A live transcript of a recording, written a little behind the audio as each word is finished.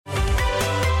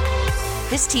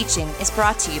This teaching is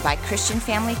brought to you by Christian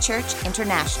Family Church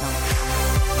International.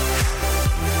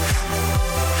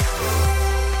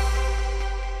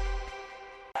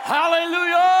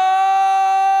 Hallelujah!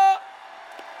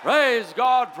 Praise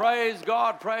God, praise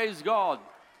God, praise God.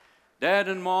 Dad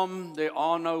and Mom, there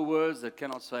are no words that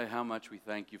cannot say how much we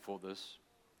thank you for this.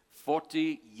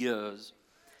 40 years.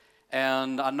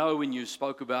 And I know when you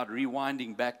spoke about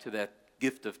rewinding back to that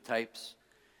gift of tapes,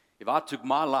 if I took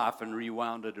my life and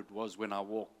rewound it, it was when I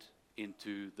walked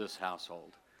into this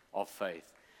household of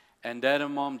faith. And Dad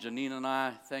and Mom, Janine and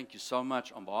I, thank you so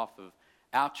much on behalf of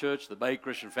our church, the Bay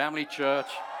Christian Family Church,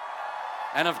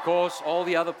 and of course, all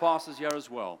the other pastors here as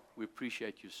well. We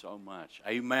appreciate you so much.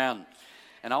 Amen.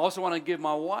 And I also want to give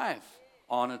my wife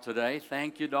honor today.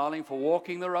 Thank you, darling, for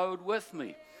walking the road with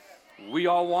me. We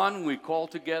are one, we call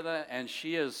together, and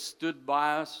she has stood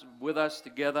by us, with us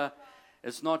together.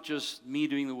 It's not just me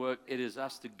doing the work, it is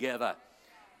us together.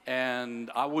 And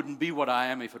I wouldn't be what I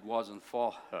am if it wasn't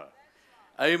for her.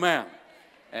 Amen.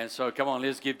 And so, come on,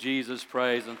 let's give Jesus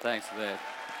praise and thanks for that.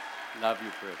 Love you,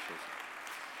 precious.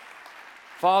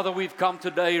 Father, we've come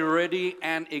today ready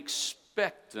and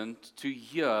expectant to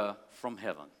hear from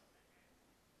heaven.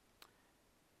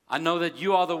 I know that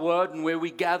you are the Word, and where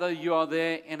we gather, you are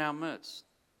there in our midst.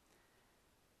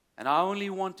 And I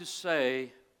only want to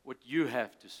say what you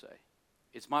have to say.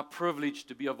 It's my privilege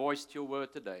to be a voice to your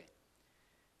word today.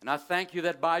 And I thank you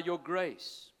that by your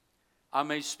grace, I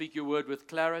may speak your word with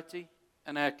clarity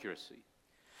and accuracy.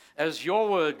 As your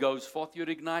word goes forth, you're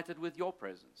ignited with your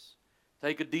presence.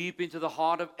 Take it deep into the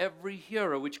heart of every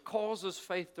hearer, which causes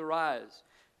faith to rise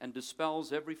and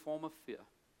dispels every form of fear.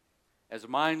 As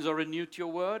minds are renewed to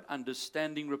your word,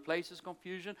 understanding replaces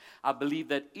confusion. I believe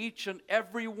that each and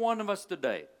every one of us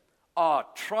today are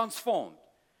transformed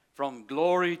from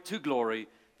glory to glory.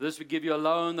 This we give you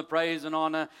alone the praise and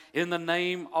honor in the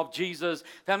name of Jesus.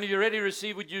 Family, you ready to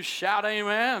receive? Would you shout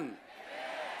amen? Amen.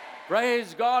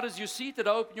 Praise God. As you're seated,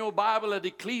 open your Bible at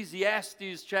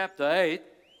Ecclesiastes chapter 8.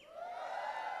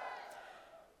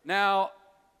 Now,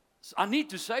 I need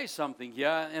to say something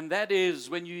here, and that is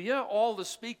when you hear all the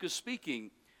speakers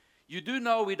speaking, you do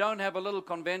know we don't have a little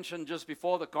convention just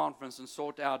before the conference and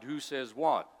sort out who says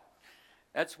what.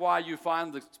 That's why you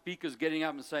find the speakers getting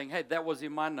up and saying, hey, that was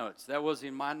in my notes, that was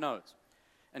in my notes.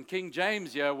 And King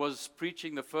James here was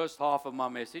preaching the first half of my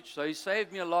message, so he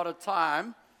saved me a lot of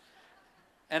time,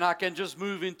 and I can just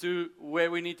move into where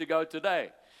we need to go today.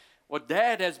 What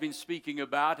Dad has been speaking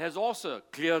about has also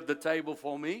cleared the table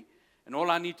for me, and all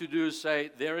I need to do is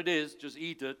say, there it is, just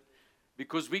eat it,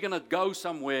 because we're going to go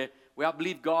somewhere where I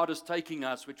believe God is taking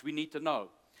us, which we need to know.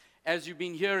 As you've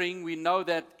been hearing, we know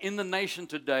that in the nation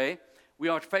today, we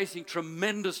are facing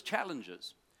tremendous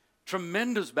challenges,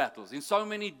 tremendous battles in so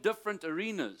many different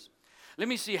arenas. Let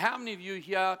me see how many of you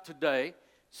here today,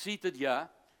 seated here,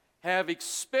 have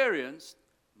experienced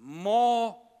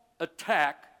more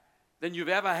attack than you've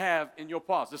ever had in your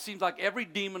past. It seems like every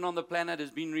demon on the planet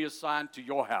has been reassigned to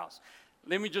your house.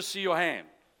 Let me just see your hand.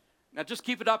 Now just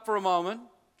keep it up for a moment.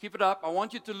 Keep it up. I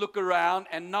want you to look around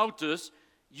and notice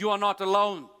you are not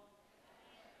alone.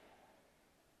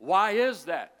 Why is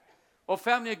that? Well,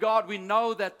 family of God, we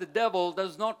know that the devil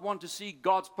does not want to see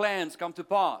God's plans come to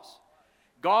pass.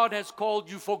 God has called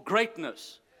you for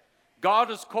greatness. God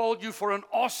has called you for an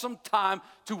awesome time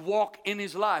to walk in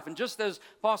His life. And just as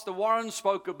Pastor Warren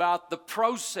spoke about the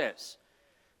process,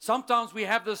 sometimes we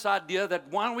have this idea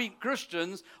that when we're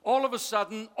Christians, all of a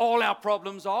sudden, all our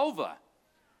problems are over.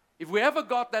 If we ever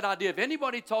got that idea, if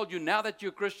anybody told you now that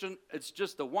you're a Christian, it's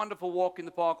just a wonderful walk in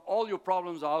the park, all your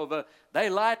problems are over, they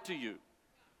lied to you.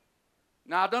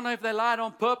 Now, I don't know if they lied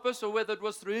on purpose or whether it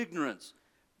was through ignorance,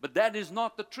 but that is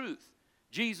not the truth.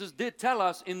 Jesus did tell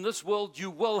us, in this world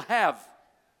you will have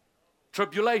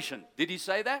tribulation. Did He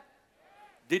say that?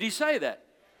 Did He say that?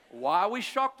 Why are we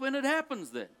shocked when it happens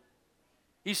then?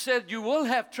 He said you will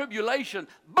have tribulation,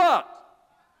 but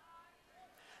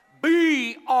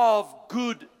be of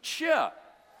good cheer.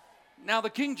 Now,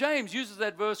 the King James uses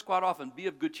that verse quite often, be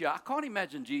of good cheer. I can't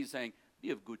imagine Jesus saying,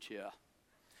 be of good cheer.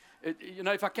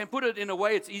 If I can put it in a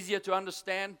way it's easier to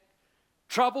understand,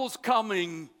 trouble's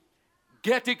coming,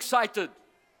 get excited.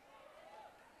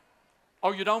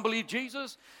 Oh, you don't believe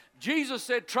Jesus? Jesus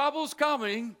said, trouble's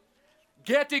coming,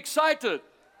 get excited.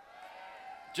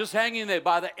 Just hang in there.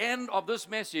 By the end of this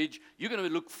message, you're going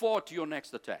to look forward to your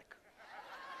next attack.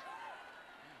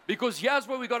 Because here's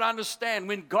what we got to understand.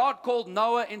 When God called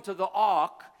Noah into the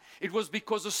ark, it was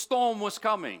because a storm was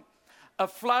coming. a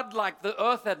flood like the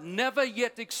earth had never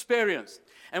yet experienced.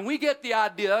 And we get the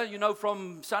idea,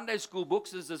 from Sunday school books,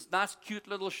 there's this nice, cute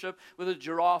little ship with a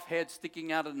giraffe head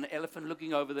sticking out and an elephant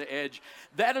looking over the edge.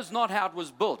 That is not how it was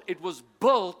built. It was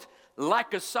built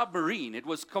like a submarine. It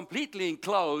was completely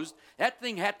enclosed. That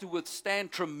thing had to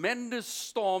withstand tremendous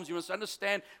storms. You must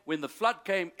understand, when the flood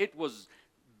came, it was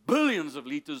billions of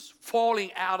liters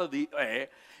falling out of the air.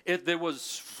 There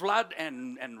was flood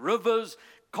and rivers.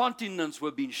 Continents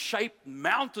were being shaped.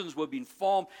 Mountains were being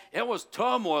formed. There was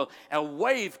turmoil. A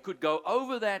wave could go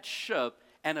over that ship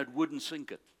and it wouldn't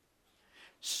sink it.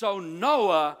 So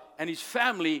Noah and his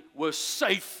family were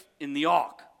safe in the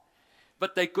ark.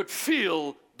 But they could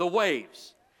feel the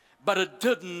waves. But it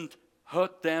didn't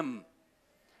hurt them.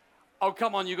 Oh,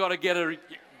 come on, you got to get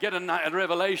a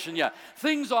revelation here.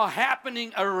 Things are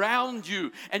happening around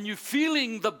you and you're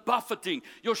feeling the buffeting.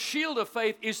 Your shield of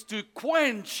faith is to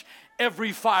quench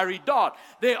every fiery dart.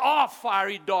 There are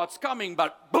fiery darts coming,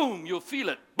 but boom, you'll feel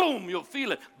it. Boom, you'll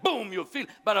feel it. Boom, you'll feel it.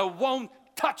 But it won't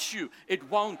touch you. It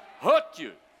won't hurt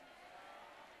you.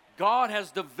 God has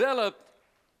developed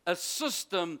a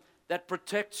system that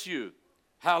protects you.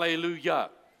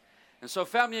 Hallelujah. And so,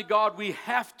 family of God, we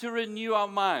have to renew our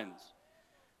minds.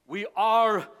 We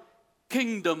are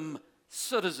kingdom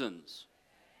citizens.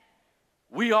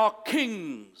 We are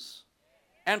kings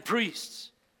and priests.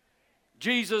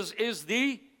 Jesus is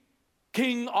the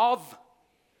King of.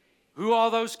 Who are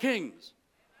those kings?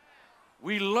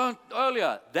 We learned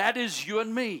earlier, that is you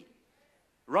and me.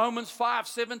 Romans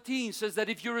 5:17 says that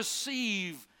if you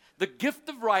receive the gift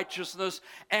of righteousness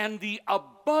and the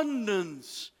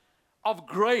abundance of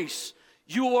grace,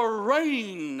 you will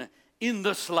reign in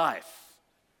this life.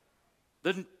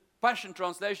 The Passion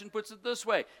Translation puts it this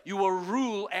way: you will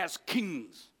rule as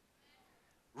kings.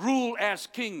 Rule as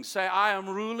kings. Say, I am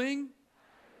ruling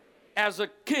as a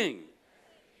king.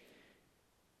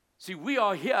 See, we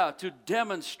are here to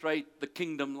demonstrate the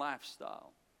kingdom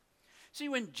lifestyle. See,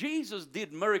 when Jesus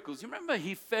did miracles, you remember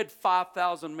he fed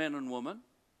 5,000 men and women?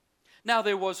 Now,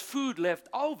 there was food left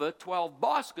over, 12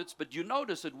 baskets, but you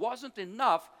notice it wasn't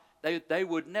enough. They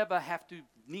would never have to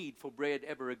need for bread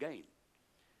ever again.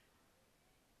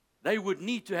 They would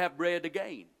need to have bread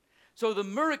again. So the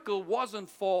miracle wasn't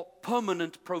for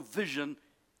permanent provision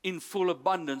in full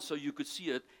abundance so you could see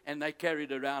it, and they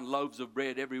carried around loaves of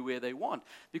bread everywhere they want,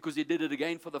 because he did it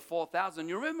again for the 4,000.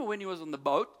 You remember when he was on the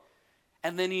boat,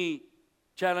 and then he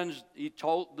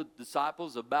told the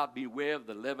disciples about beware of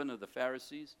the leaven of the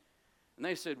Pharisees? And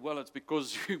they said, well, it's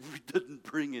because we didn't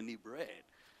bring any bread.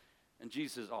 And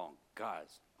Jesus says, oh,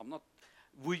 guys,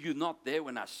 were you not there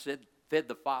when I fed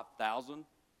the 5,000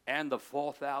 and the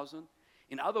 4,000?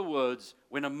 In other words,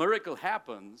 when a miracle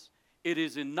happens, it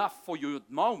is enough for you at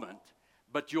the moment,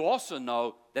 but you also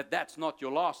know that that's not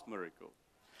your last miracle.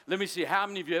 Let me see, how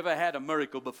many of you ever had a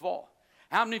miracle before?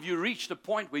 How many of you reached a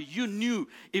point where you knew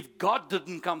if God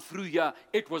didn't come through here,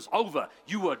 it was over.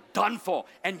 You were done for,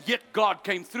 and yet God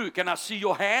came through. Can I see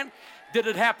your hand? Did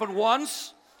it happen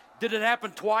once? Did it happen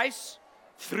twice?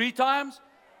 3 times?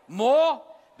 More?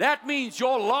 That means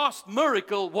your last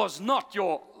miracle was not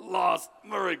your last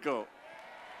miracle.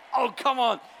 Oh, come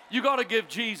on. You got to give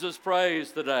Jesus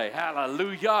praise today.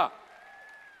 Hallelujah.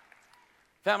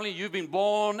 Family, you've been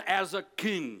born as a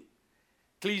king.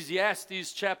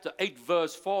 Ecclesiastes chapter 8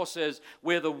 verse 4 says,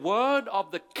 where the word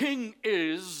of the king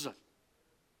is,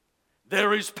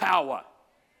 there is power.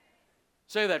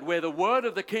 Say that, where the word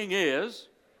of the king is,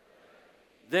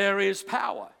 there is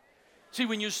power. See,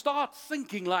 when you start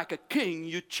thinking like a king,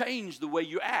 you change the way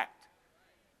you act.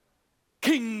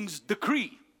 Kings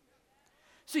decree.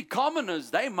 See,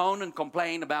 commoners, they moan and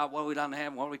complain about what we don't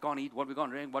have, what we can't eat, what we're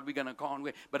going to drink, what we're going to can't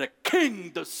wear. But a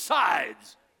king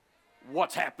decides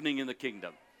what's happening in the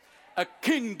kingdom. A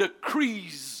king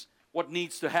decrees what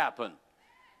needs to happen.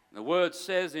 The word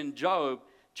says in Job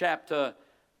chapter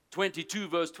 22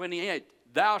 verse 28,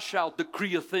 thou shalt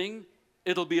decree a thing,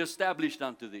 it'll be established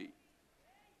unto thee.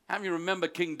 How many remember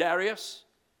King Darius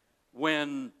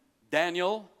when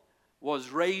Daniel was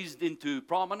raised into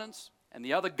prominence and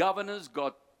the other governors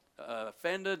got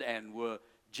offended and were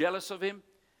jealous of him?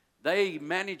 They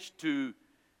managed to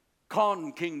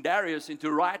con King Darius into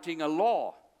writing a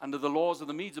law under the laws of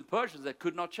the Medes and Persians that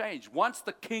could not change. Once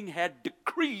the king had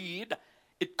decreed,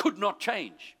 it could not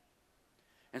change.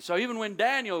 And so even when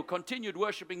Daniel continued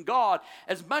worshiping God,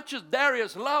 as much as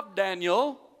Darius loved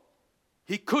Daniel,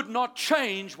 he could not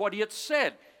change what he had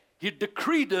said. He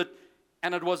decreed it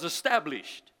and it was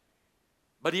established.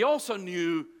 But he also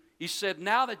knew, he said,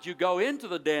 now that you go into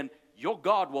the den, your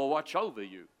God will watch over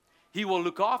you. He will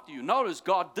look after you. Notice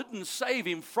God didn't save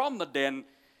him from the den.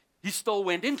 He still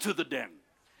went into the den.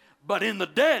 But in the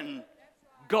den,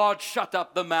 God shut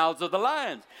up the mouths of the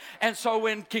lions. And so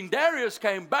when King Darius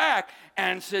came back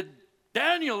and said,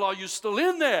 Daniel, are you still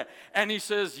in there? And he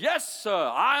says, yes,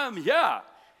 sir, I am here.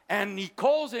 And he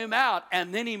calls him out,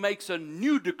 and then he makes a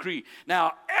new decree.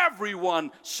 Now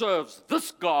everyone serves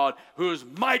this God who is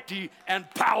mighty and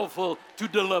powerful to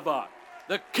deliver.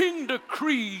 The king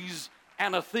decrees,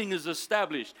 and a thing is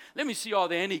established. Let me see, are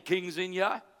there any kings in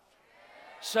here?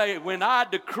 Say, when I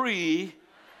decree,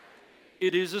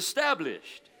 it is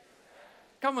established.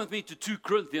 Come with me to 2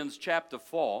 Corinthians chapter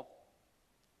 4.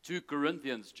 2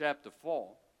 Corinthians chapter 4.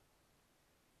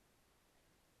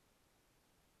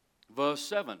 Verse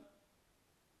 7.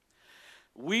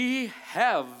 We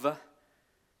have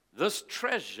this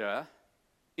treasure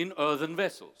in earthen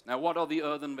vessels. Now, what are the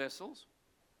earthen vessels?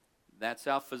 That's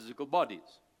our physical bodies.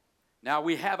 Now,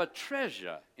 we have a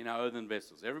treasure in our earthen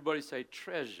vessels. Everybody say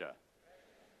treasure.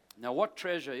 Now, what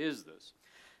treasure is this?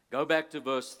 Go back to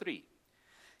verse 3.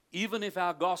 Even if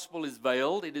our gospel is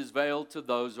veiled, it is veiled to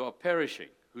those who are perishing,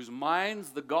 whose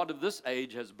minds the God of this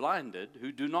age has blinded,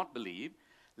 who do not believe,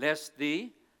 lest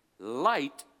the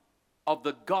light of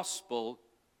the gospel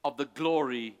of the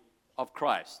glory of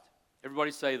Christ.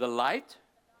 Everybody say the light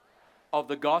of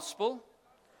the gospel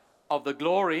of the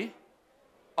glory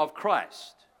of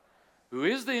Christ, who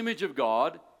is the image of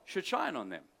God, should shine on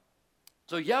them.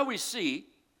 So here we see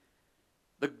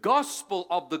the gospel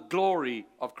of the glory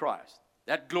of Christ.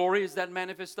 That glory is that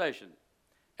manifestation,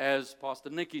 as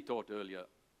Pastor Nicky taught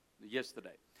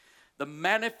yesterday. The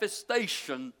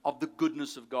manifestation of the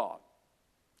goodness of God.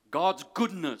 God's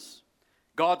goodness,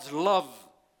 God's love,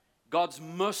 God's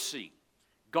mercy,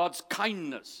 God's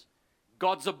kindness,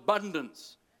 God's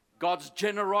abundance, God's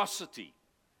generosity,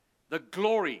 the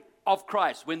glory of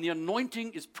Christ. When the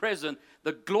anointing is present,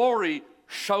 the glory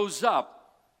shows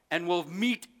up and will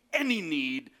meet any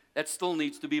need that still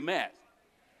needs to be met.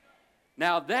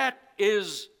 Now that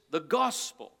is the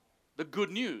gospel, the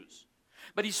good news.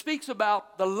 But he speaks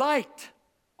about the light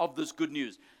of this good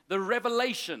news, the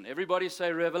revelation. Everybody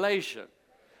say revelation.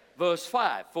 Verse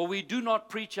 5, for we do not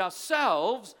preach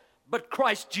ourselves, but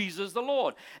Christ Jesus the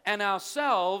Lord, and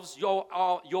ourselves your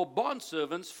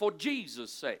bondservants for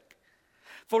Jesus' sake.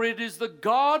 For it is the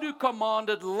God who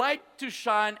commanded light to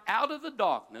shine out of the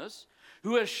darkness,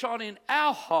 who has shone in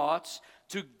our hearts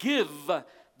to give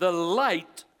the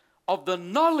light of the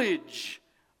knowledge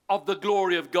of the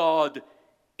glory of God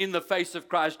in the face of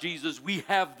Christ Jesus. We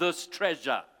have this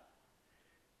treasure.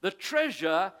 The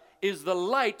treasure is the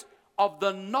light of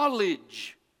the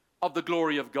knowledge of the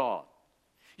glory of God.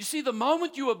 You see, the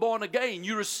moment you were born again,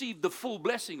 you received the full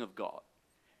blessing of God.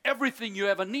 Everything you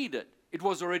ever needed, it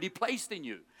was already placed in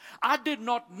you. I did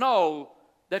not know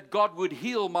that God would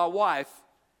heal my wife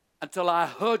until I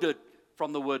heard it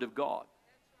from the Word of God.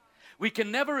 We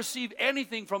can never receive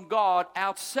anything from God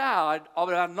outside of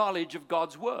our knowledge of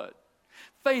God's Word.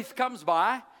 Faith comes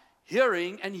by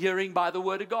hearing, and hearing by the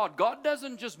Word of God. God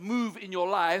doesn't just move in your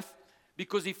life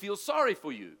because He feels sorry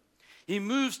for you. He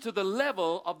moves to the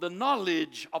level of the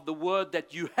knowledge of the Word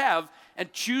that you have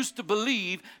and choose to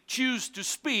believe, choose to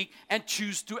speak, and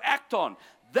choose to act on.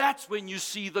 That's when you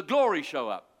see the glory show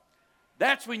up.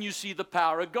 That's when you see the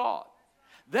power of God.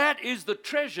 That is the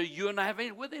treasure you and I have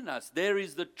within us. There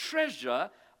is the treasure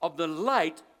of the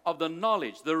light of the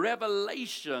knowledge, the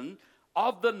revelation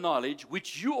of the knowledge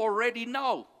which you already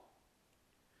know.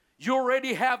 You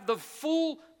already have the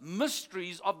full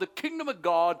mysteries of the kingdom of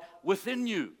God within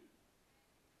you.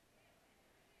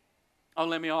 Oh,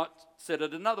 let me say it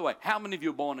another way. How many of you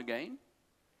are born again?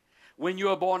 When you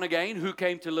are born again, who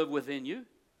came to live within you?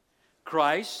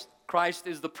 Christ. Christ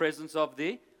is the presence of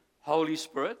the Holy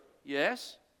Spirit.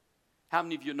 Yes. How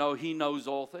many of you know He knows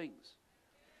all things?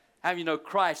 How many of you know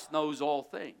Christ knows all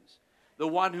things? The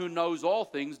one who knows all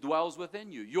things dwells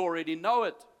within you. You already know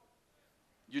it.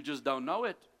 You just don't know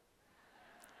it.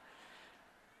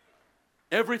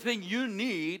 Everything you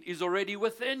need is already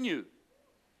within you.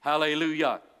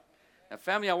 Hallelujah. Now,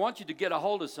 family, I want you to get a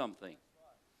hold of something.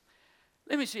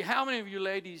 Let me see, how many of you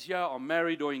ladies here are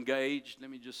married or engaged? Let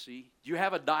me just see. Do you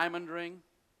have a diamond ring?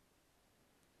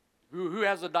 Who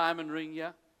has a diamond ring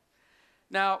here?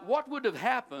 Now, what would have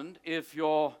happened if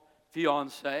your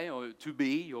fiance or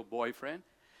to-be, your boyfriend,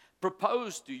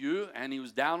 proposed to you and he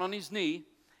was down on his knee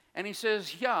and he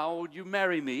says, yeah, would you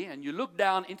marry me? And you look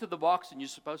down into the box and you're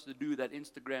supposed to do that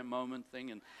Instagram moment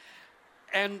thing.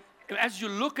 And as you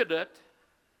look at it,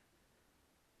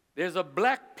 there's a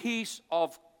black piece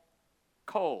of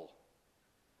coal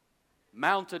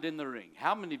mounted in the ring.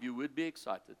 How many of you would be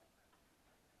excited?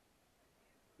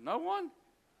 No one?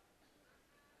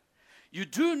 You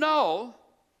do know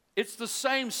it's the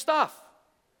same stuff.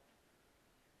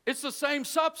 It's the same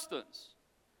substance.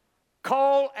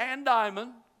 Coal and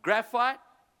diamond, graphite,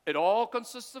 it all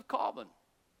consists of carbon.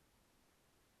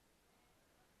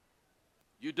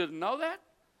 You didn't know that?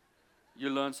 You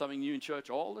learn something new in church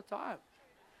all the time.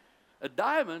 A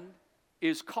diamond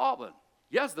is carbon.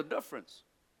 Here's the difference.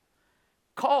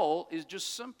 Coal is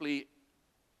just simply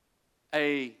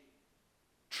a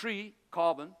tree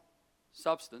carbon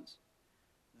substance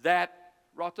that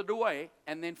rotted away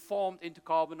and then formed into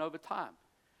carbon over time.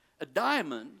 A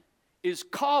diamond is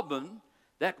carbon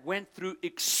that went through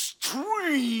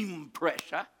extreme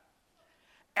pressure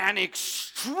and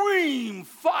extreme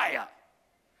fire.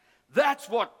 That's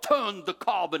what turned the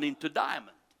carbon into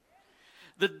diamond.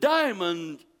 The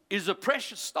diamond is a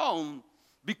precious stone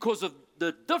because of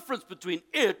the difference between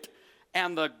it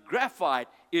and the graphite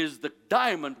is the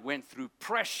diamond went through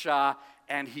pressure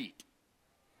and heat.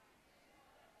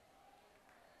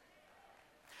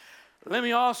 Let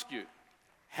me ask you,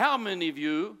 how many of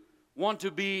you want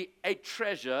to be a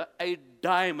treasure, a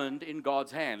diamond in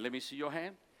God's hand? Let me see your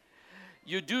hand.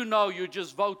 You do know you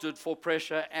just voted for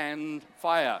pressure and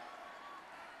fire.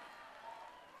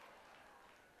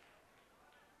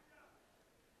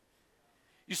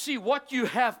 You see, what you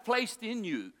have placed in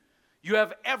you, you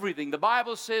have everything. The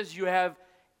Bible says you have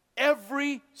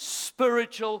every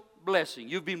spiritual blessing.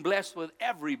 You've been blessed with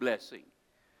every blessing.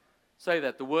 Say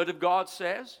that. The Word of God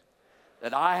says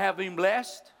that I have been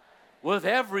blessed with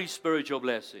every spiritual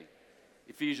blessing.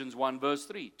 Ephesians 1 verse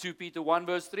 3. 2 Peter 1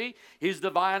 verse 3. His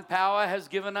divine power has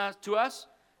given us to us,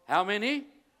 how many?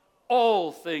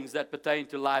 All things that pertain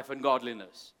to life and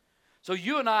godliness. So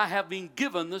you and I have been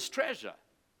given this treasure.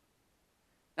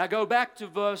 Now go back to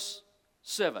verse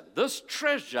 7. This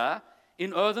treasure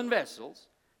in earthen vessels,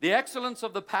 the excellence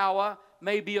of the power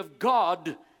may be of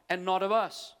God and not of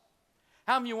us.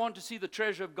 How many of you want to see the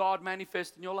treasure of God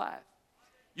manifest in your life?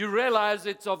 You realize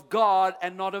it's of God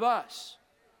and not of us.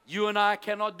 You and I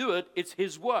cannot do it. It's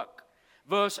His work.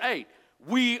 Verse 8.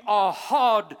 We are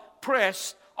hard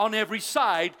pressed on every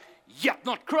side, yet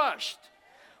not crushed.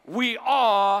 We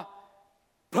are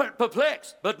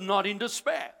perplexed, but not in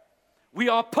despair. We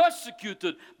are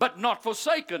persecuted, but not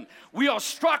forsaken. We are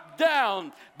struck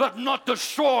down, but not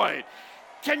destroyed.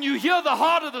 Can you hear the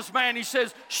heart of this man? He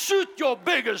says, shoot your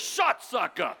biggest shot,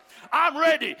 sucker. I'm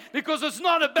ready, because it's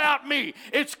not about me.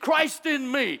 It's Christ in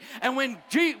me. And when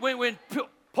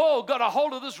Paul got a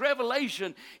hold of this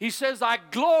revelation, he says, I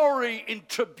glory in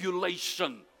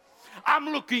tribulation. I'm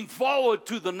looking forward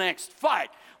to the next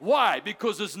fight. Why?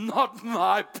 Because it's not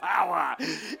my power.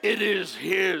 It is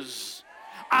His.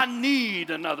 I need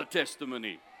another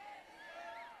testimony.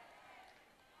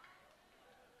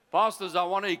 Pastors, I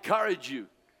want to encourage you.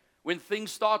 When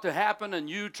things start to happen and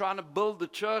you trying to build the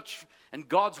church and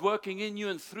God's working in you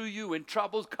and through you, when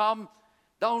troubles come,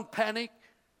 don't panic.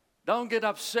 Don't get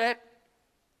upset.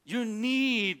 You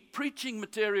need preaching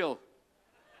material.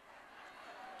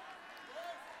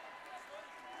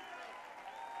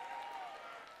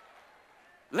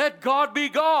 Let God be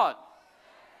God.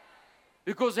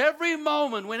 Because every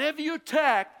moment, whenever you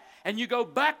attack and you go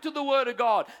back to the Word of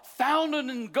God, founded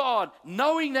in God,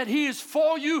 knowing that He is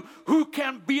for you, who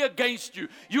can be against you?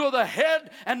 You are the head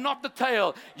and not the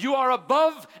tail. You are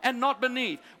above and not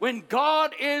beneath. When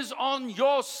God is on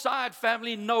your side,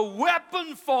 family, no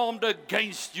weapon formed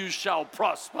against you shall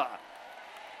prosper.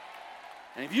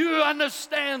 And if you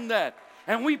understand that,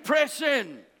 and we press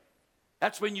in,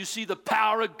 that's when you see the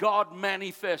power of God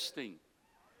manifesting.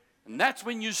 And that's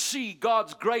when you see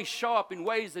God's grace show up in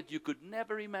ways that you could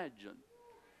never imagine.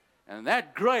 And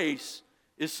that grace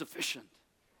is sufficient.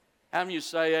 How many of you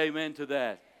say amen to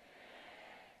that?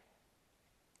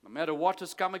 No matter what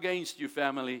has come against you,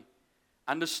 family,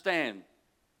 understand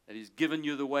that He's given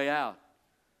you the way out.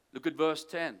 Look at verse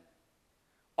 10.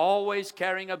 Always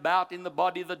carrying about in the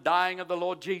body the dying of the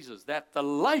Lord Jesus, that the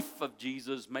life of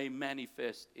Jesus may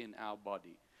manifest in our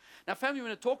body. Now, family,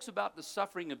 when it talks about the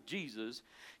suffering of Jesus,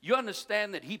 you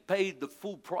understand that He paid the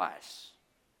full price.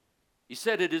 He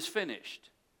said it is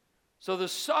finished. So the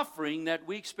suffering that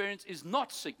we experience is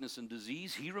not sickness and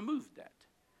disease. He removed that.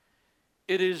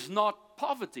 It is not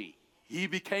poverty. He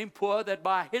became poor that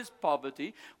by His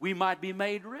poverty we might be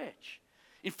made rich.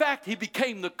 In fact, He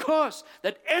became the curse,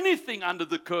 that anything under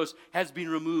the curse has been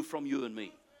removed from you and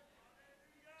me.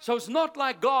 So it's not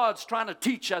like God's trying to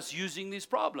teach us using these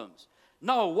problems.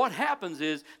 No, what happens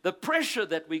is the pressure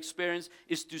that we experience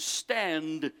is to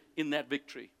stand in that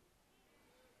victory.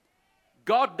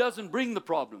 God doesn't bring the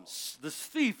problems. This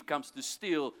thief comes to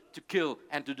steal, to kill,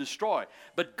 and to destroy.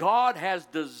 But God has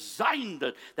designed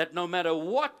it that no matter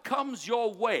what comes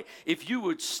your way, if you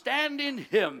would stand in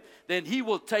Him, then He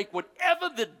will take whatever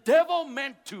the devil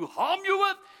meant to harm you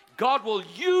with, God will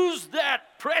use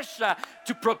that pressure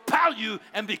to propel you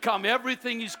and become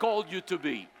everything He's called you to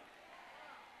be.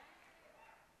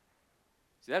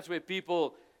 See, that's where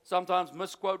people sometimes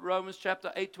misquote Romans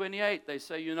chapter 8:28. They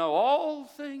say, all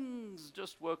things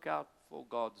just work out for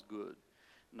God's good.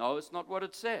 No, it's not what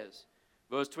it says.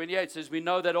 Verse 28 says, we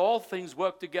know that all things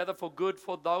work together for good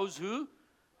for those who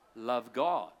love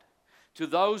God, to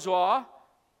those who are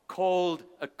called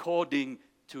according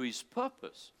to His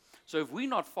purpose. So if we're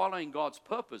not following God's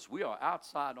purpose, we are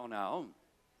outside on our own.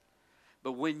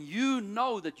 But when you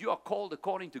know that you are called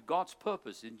according to God's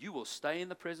purpose, and you will stay in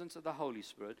the presence of the Holy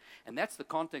Spirit, and that's the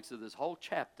context of this whole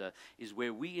chapter, is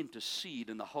where we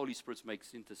intercede and the Holy Spirit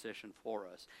makes intercession for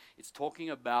us. It's talking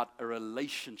about a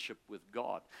relationship with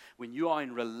God. When you are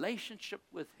in relationship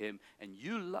with Him and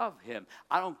you love Him,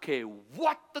 I don't care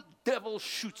what the devil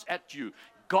shoots at you,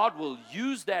 God will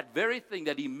use that very thing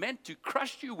that He meant to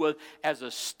crush you with as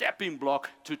a stepping block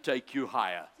to take you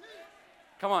higher.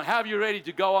 Come on, have you ready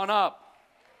to go on up?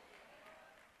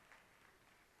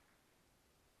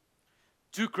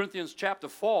 2 Corinthians chapter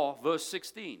 4, verse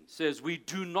 16 says, we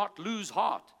do not lose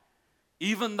heart,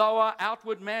 even though our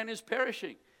outward man is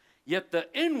perishing. Yet the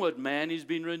inward man is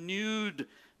being renewed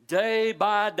day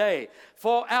by day.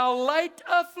 For our late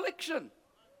affliction.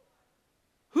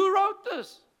 Who wrote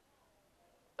this?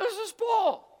 This is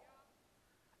Paul.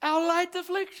 Our late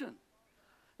affliction.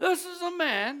 This is a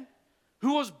man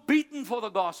who was beaten for the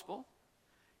gospel.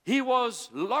 He was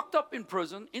locked up in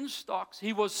prison, in stocks.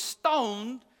 He was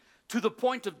stoned to the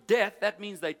point of death. That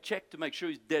means they checked to make sure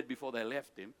he's dead before they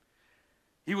left him.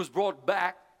 He was brought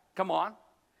back. Come on.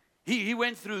 He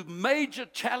went through major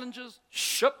challenges,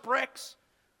 shipwrecks,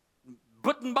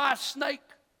 bitten by a snake.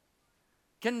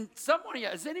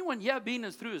 Has anyone here been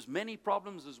through as many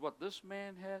problems as what this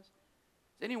man has?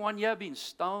 Has anyone here been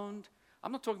stoned?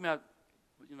 I'm not talking about,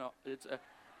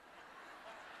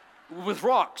 with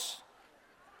rocks.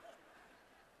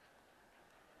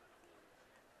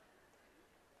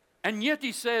 And yet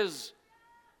he says,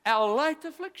 our light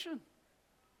affliction.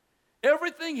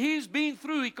 Everything he's been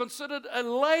through, he considered a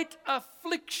light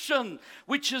affliction,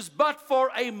 which is but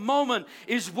for a moment,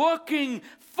 is working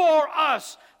for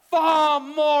us far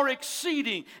more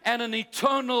exceeding and an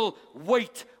eternal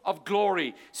weight of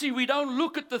glory. See, we don't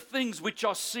look at the things which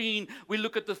are seen, we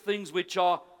look at the things which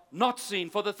are not seen.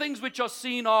 For the things which are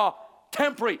seen are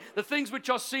temporary. The things which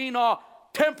are seen are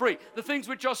temporary. The things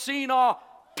which are seen are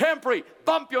temporary.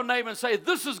 Bump your neighbor and say,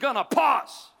 this is going to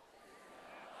pass.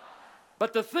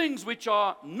 But the things which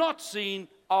are not seen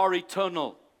are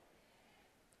eternal.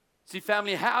 See,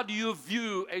 family, how do you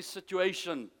view a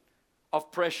situation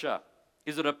of pressure?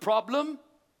 Is it a problem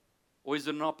or is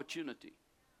it an opportunity?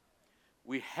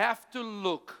 We have to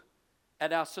look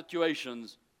at our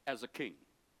situations as a king.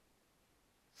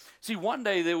 See, one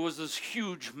day there was this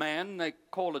huge man, they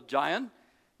call a giant,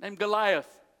 named Goliath,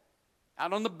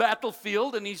 out on the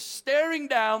battlefield, and he's staring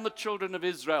down the children of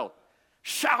Israel,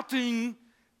 shouting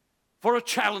for a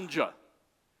challenger.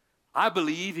 I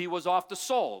believe he was after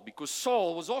Saul, because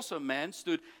Saul was also a man,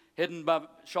 stood head and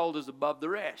shoulders above the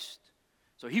rest.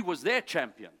 So he was their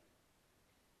champion.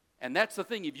 And that's the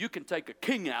thing, if you can take a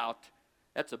king out,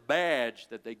 that's a badge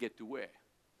that they get to wear.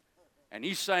 And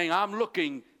he's saying, I'm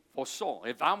looking for Saul.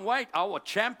 If I'm white, our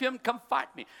champion, come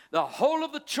fight me. The whole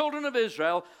of the children of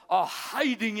Israel are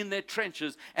hiding in their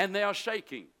trenches and they are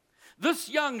shaking. This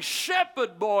young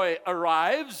shepherd boy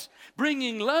arrives,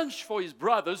 bringing lunch for his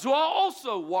brothers, who are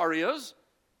also warriors.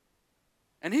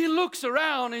 And he looks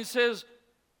around and says,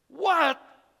 what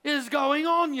is going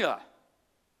on here?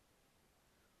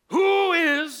 Who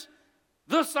is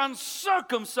this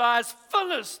uncircumcised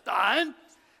Philistine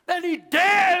that he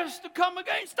dares to come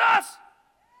against us?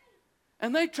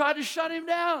 And they try to shut him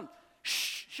down.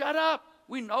 Shh, shut up.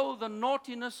 We know the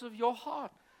naughtiness of your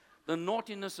heart. The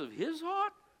naughtiness of his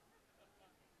heart?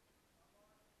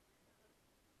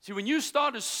 See, when you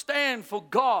start to stand for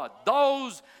God,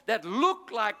 those that look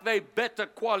like they better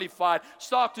qualified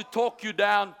start to talk you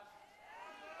down.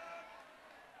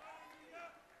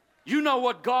 You know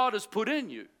what God has put in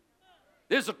you.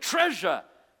 There's a treasure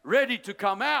ready to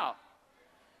come out.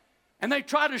 And they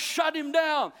try to shut him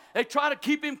down. They try to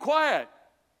keep him quiet.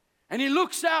 And he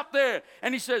looks out there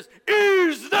and he says,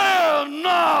 is there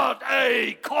not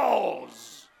a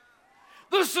cause?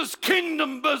 This is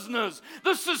kingdom business.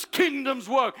 This is kingdom's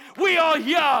work. We are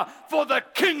here for the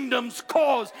kingdom's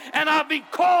cause. And I've been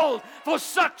called for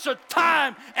such a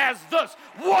time as this.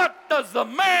 What does the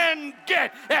man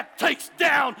get that takes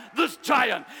down this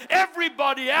giant?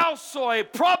 Everybody else saw a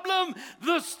problem.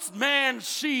 This man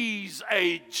sees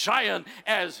a giant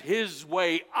as his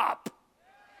way up.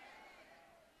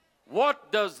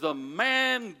 What does the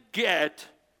man get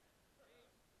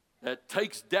that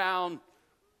takes down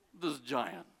this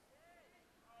giant?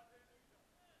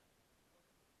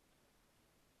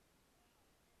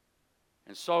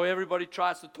 And so everybody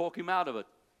tries to talk him out of it.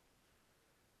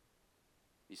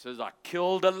 He says, I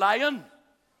killed a lion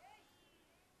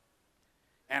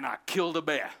and I killed a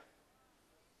bear.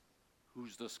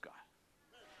 Who's this guy?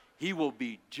 He will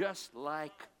be just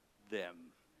like them.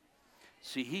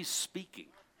 See, he's speaking.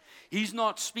 He's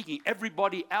not speaking.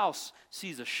 Everybody else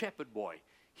sees a shepherd boy.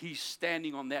 He's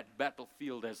standing on that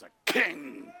battlefield as a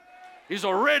king. He's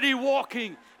already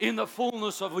walking in the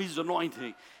fullness of his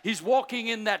anointing. He's walking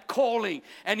in that calling,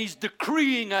 and he's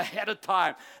decreeing ahead of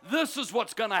time. This is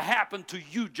what's going to happen to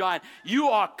you, giant. You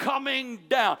are coming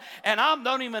down. And I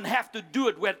don't even have to do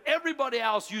it when everybody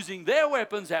else using their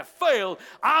weapons have failed.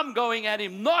 I'm going at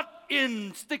him not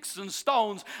in sticks and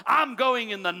stones. I'm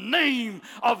going in the name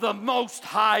of the Most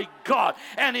High God.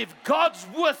 And if God's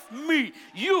with me,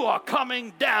 you are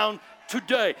coming down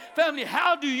today. Family,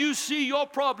 how do you see your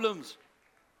problems?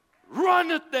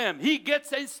 Run at them. He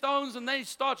gets his stones and then he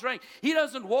starts running. He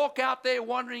doesn't walk out there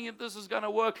wondering if this is going to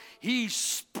work. He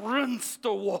sprints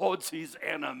towards his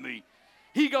enemy.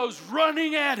 He goes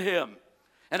running at him.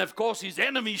 And of course his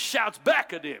enemy shouts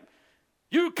back at him.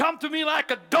 You come to me like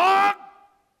a dog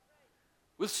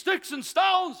with sticks and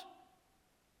stones?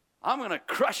 I'm going to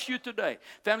crush you today.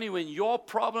 Family, when your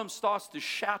problem starts to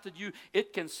shout at you,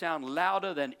 it can sound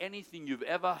louder than anything you've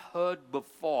ever heard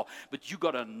before. But you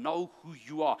got to know who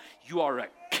you are. You are a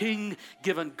king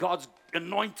given God's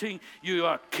anointing. You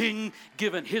are a king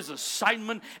given his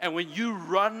assignment. And when you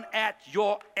run at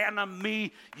your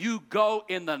enemy, you go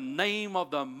in the name of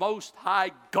the Most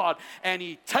High God. And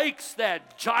he takes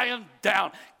that giant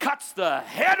down, cuts the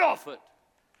head off it.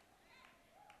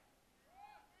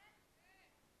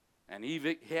 And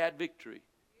he had victory.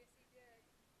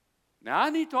 Now I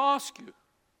need to ask you,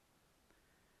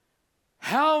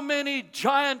 how many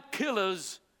giant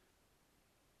killers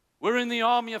were in the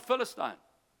army of Philistine?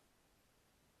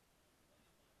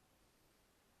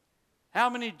 How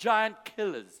many giant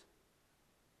killers?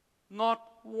 Not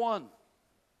one.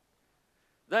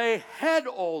 They had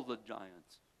all the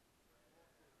giants.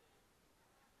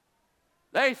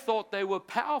 They thought they were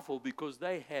powerful because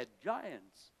they had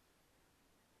giants.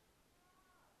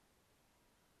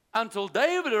 Until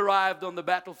David arrived on the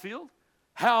battlefield,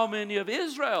 how many of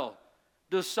Israel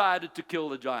decided to kill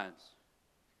the giants?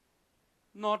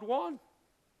 Not one.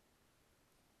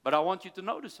 But I want you to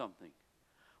notice something.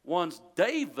 Once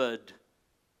David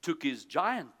took his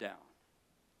giant down,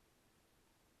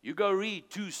 you go read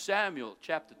 2 Samuel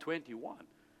chapter 21.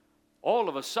 All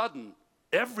of a sudden,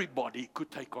 everybody could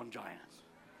take on giants.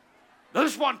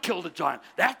 This one killed a giant.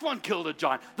 That one killed a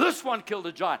giant. This one killed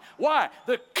a giant. Why?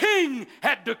 The king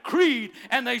had decreed,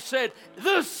 and they said,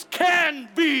 this can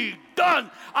be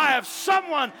done. I have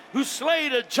someone who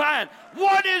slayed a giant.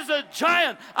 What is a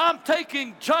giant? I'm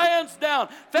taking giants down.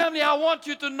 Family, I want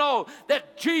you to know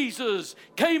that Jesus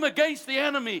came against the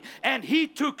enemy, and he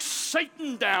took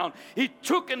Satan down. He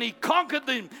took and he conquered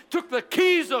him, took the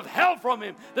keys of hell from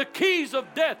him, the keys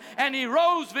of death, and he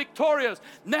rose victorious.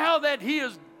 Now that he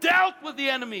is dealt with the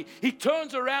enemy, he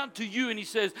turns around to you and he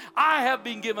says, I have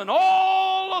been given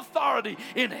all authority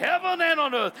in heaven and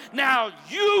on earth. Now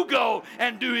you go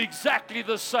and do exactly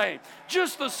the same.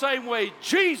 Just the same way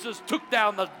Jesus took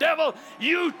down the devil,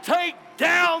 you take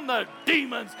down the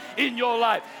demons in your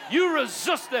life. You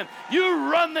resist them.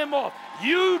 You run them off.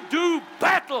 You do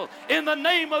battle in the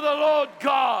name of the Lord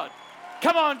God.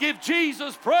 Come on, give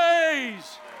Jesus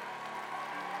praise.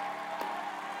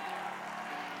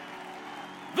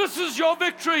 This is your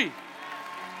victory.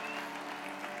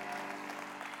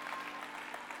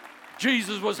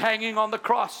 Jesus was hanging on the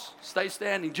cross. Stay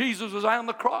standing. Jesus was on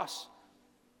the cross.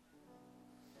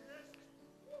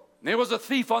 There was a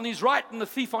thief on his right and a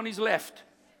thief on his left.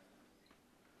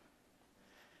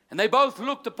 And they both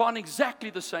looked upon exactly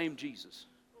the same Jesus.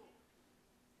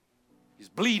 He's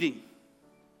bleeding.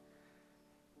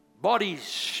 Body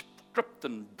stripped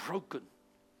and broken.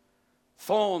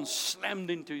 Thorns slammed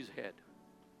into his head.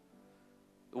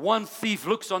 The one thief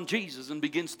looks on Jesus and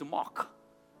begins to mock.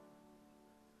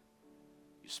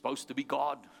 You're supposed to be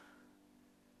God.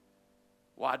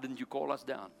 Why didn't you call us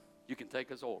down? You can take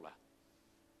us all out.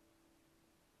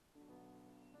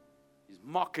 He's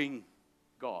mocking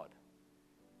God.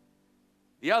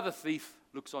 The other thief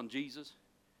looks on Jesus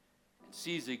and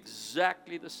sees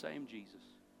exactly the same Jesus,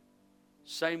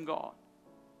 same God.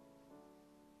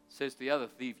 Says to the other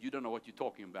thief, you don't know what you're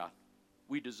talking about.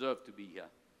 We deserve to be here.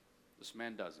 This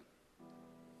man doesn't.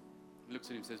 He looks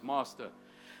at him and says, Master,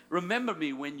 remember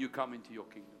me when you come into your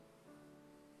kingdom.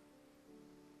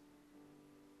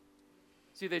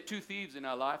 See, there are two thieves in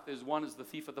our life. There's one is the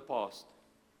thief of the past.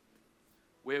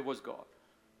 Where was God?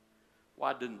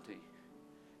 Why didn't he?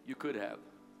 You could have.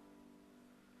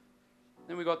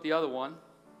 Then we got the other one.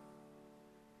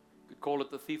 You could call it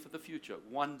the thief of the future.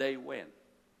 One day when?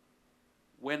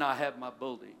 When I have my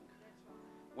building.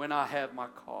 When I have my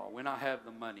car. When I have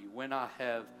the money. When I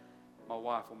have my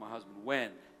wife or my husband. When?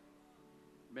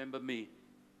 Remember me.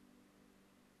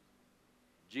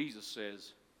 Jesus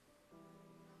says,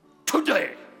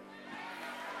 today.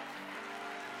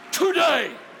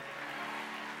 Today.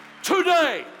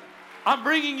 Today. I'm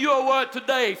bringing you a word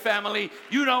today, family.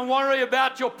 You don't worry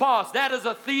about your past. That is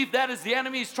a thief. That is the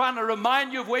enemy. He's trying to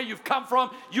remind you of where you've come from.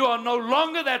 You are no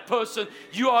longer that person.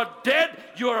 You are dead.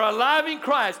 You are alive in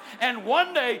Christ. And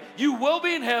one day you will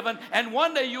be in heaven. And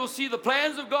one day you'll see the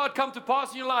plans of God come to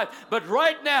pass in your life. But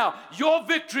right now, your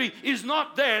victory is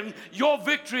not then. Your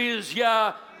victory is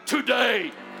here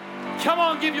today. Come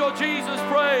on, give your Jesus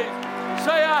praise.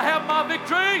 Say, I have my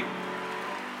victory.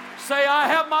 Say, I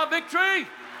have my victory.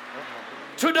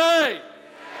 Today,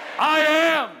 I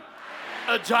am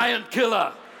a giant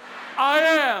killer. I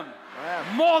am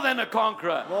more than a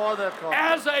conqueror. More than a conqueror.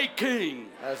 As a king,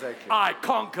 I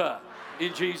conquer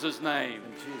in Jesus' name.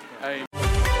 Amen.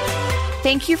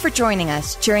 Thank you for joining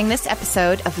us during this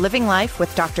episode of Living Life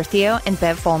with Dr. Theo and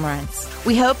Bev Vollmerans.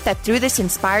 We hope that through this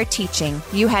inspired teaching,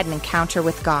 you had an encounter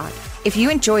with God. If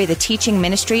you enjoy the teaching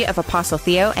ministry of Apostle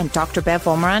Theo and Dr. Bev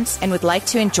Vollmerans and would like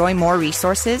to enjoy more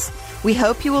resources, we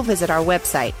hope you will visit our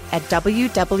website at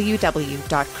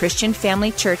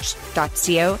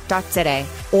www.christianfamilychurch.co.za,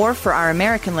 or for our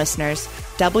American listeners,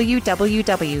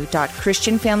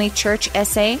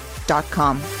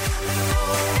 www.christianfamilychurchsa.com.